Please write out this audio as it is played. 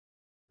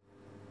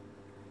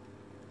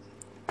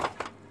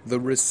The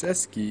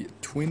Recesky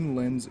twin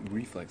lens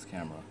reflex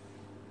camera.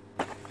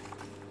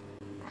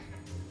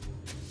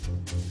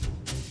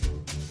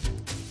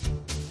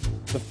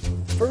 The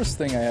first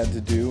thing I had to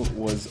do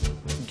was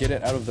get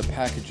it out of the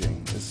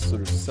packaging, this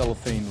sort of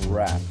cellophane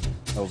wrap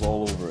that was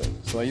all over it.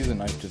 So I used a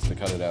knife just to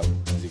cut it out,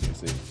 as you can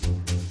see.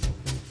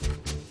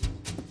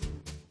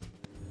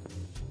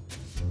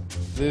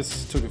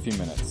 This took a few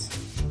minutes.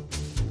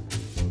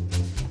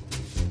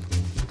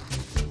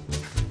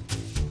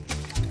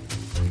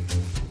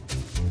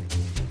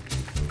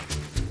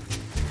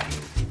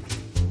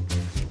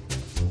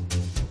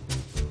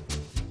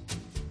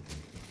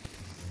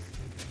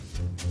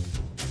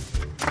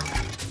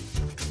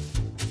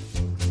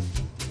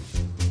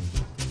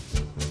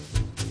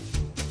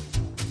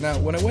 Now,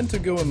 when I went to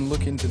go and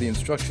look into the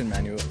instruction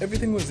manual,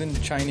 everything was in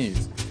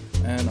Chinese.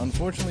 And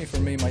unfortunately for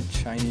me, my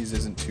Chinese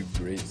isn't too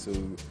great, so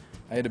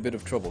I had a bit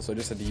of trouble, so I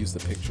just had to use the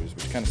pictures,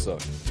 which kind of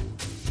sucked.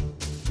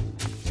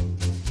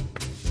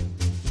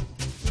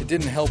 It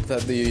didn't help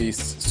that the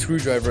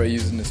screwdriver I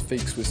used in this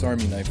fake Swiss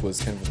Army knife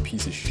was kind of a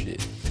piece of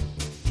shit.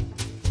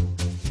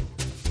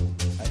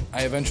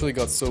 I eventually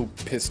got so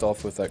pissed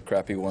off with that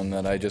crappy one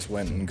that I just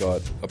went and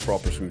got a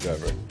proper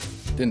screwdriver.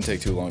 Didn't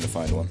take too long to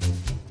find one.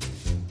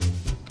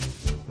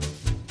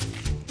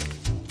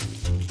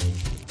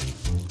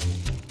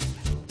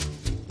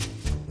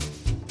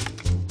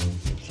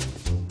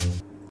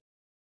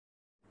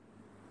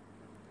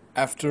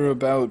 After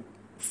about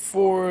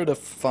 4 to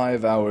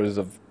 5 hours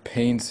of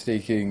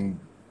painstaking,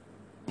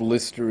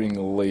 blistering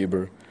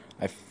labor,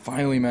 I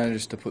finally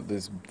managed to put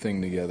this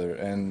thing together,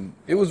 and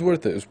it was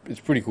worth it. It's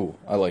pretty cool.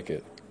 I like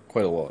it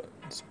quite a lot.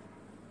 It's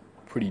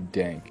pretty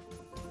dank.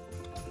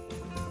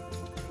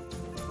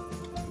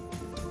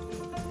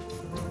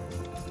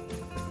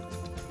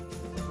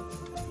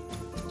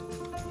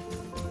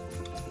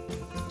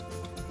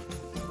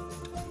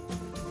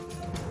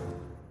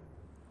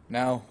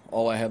 Now,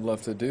 all I had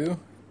left to do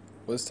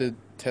was to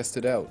test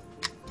it out.